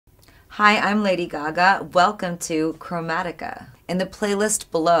Hi, I'm Lady Gaga. Welcome to Chromatica. In the playlist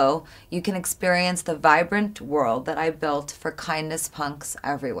below, you can experience the vibrant world that I built for kindness punks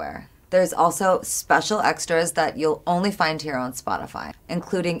everywhere. There's also special extras that you'll only find here on Spotify,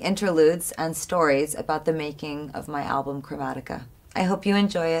 including interludes and stories about the making of my album Chromatica. I hope you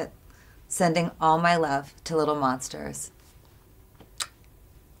enjoy it. Sending all my love to little monsters.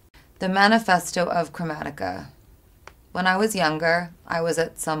 The manifesto of Chromatica. When I was younger, I was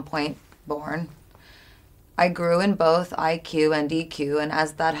at some point born. I grew in both IQ and EQ, and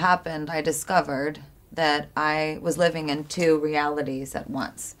as that happened, I discovered that I was living in two realities at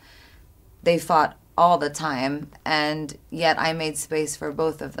once. They fought all the time, and yet I made space for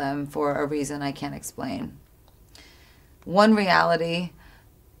both of them for a reason I can't explain. One reality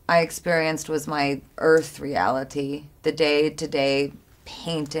I experienced was my earth reality, the day-to-day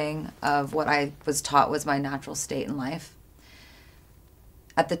painting of what I was taught was my natural state in life.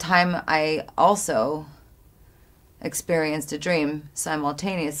 At the time, I also experienced a dream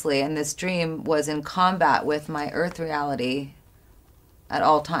simultaneously, and this dream was in combat with my earth reality at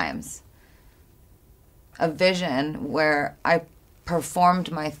all times. A vision where I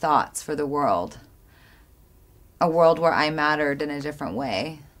performed my thoughts for the world, a world where I mattered in a different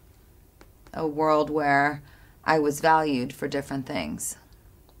way, a world where I was valued for different things.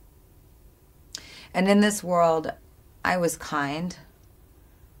 And in this world, I was kind,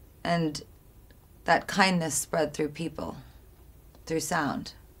 and that kindness spread through people, through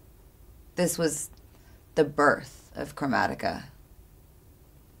sound. This was the birth of Chromatica.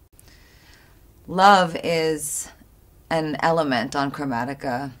 Love is an element on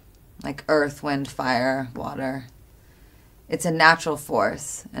Chromatica, like earth, wind, fire, water. It's a natural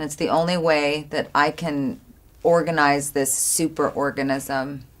force, and it's the only way that I can organize this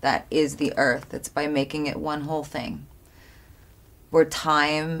superorganism that is the earth. It's by making it one whole thing, where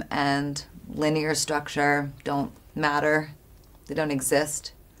time and linear structure don't matter. They don't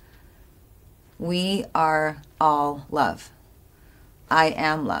exist. We are all love. I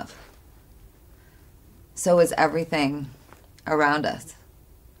am love. So is everything around us.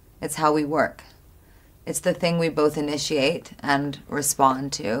 It's how we work. It's the thing we both initiate and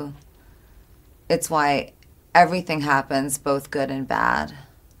respond to. It's why everything happens, both good and bad.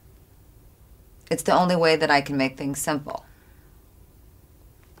 It's the only way that I can make things simple.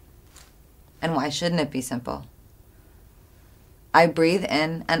 And why shouldn't it be simple? I breathe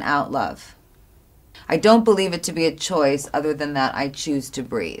in and out love. I don't believe it to be a choice other than that I choose to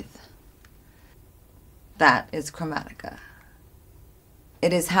breathe. That is Chromatica.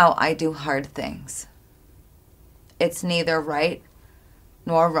 It is how I do hard things. It's neither right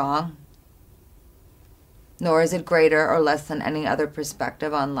nor wrong, nor is it greater or less than any other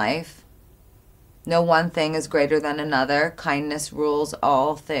perspective on life. No one thing is greater than another. Kindness rules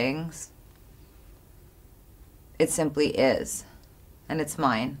all things. It simply is, and it's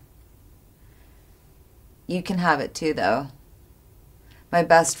mine. You can have it too, though. My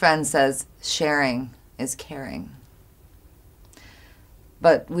best friend says sharing is caring.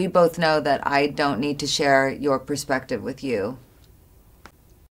 But we both know that I don't need to share your perspective with you.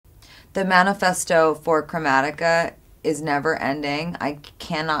 The manifesto for Chromatica is never ending. I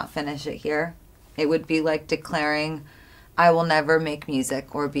cannot finish it here. It would be like declaring I will never make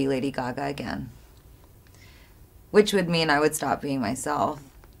music or be Lady Gaga again, which would mean I would stop being myself.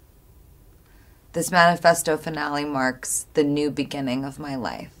 This manifesto finale marks the new beginning of my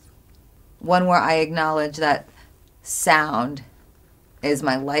life, one where I acknowledge that sound is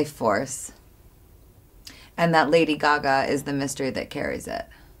my life force, and that Lady Gaga is the mystery that carries it.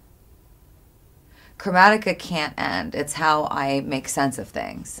 Chromatica can't end. It's how I make sense of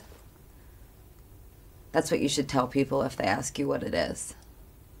things. That's what you should tell people if they ask you what it is.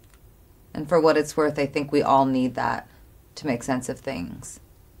 And for what it's worth, I think we all need that to make sense of things,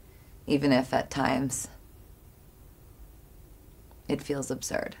 even if at times it feels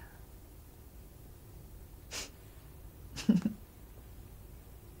absurd.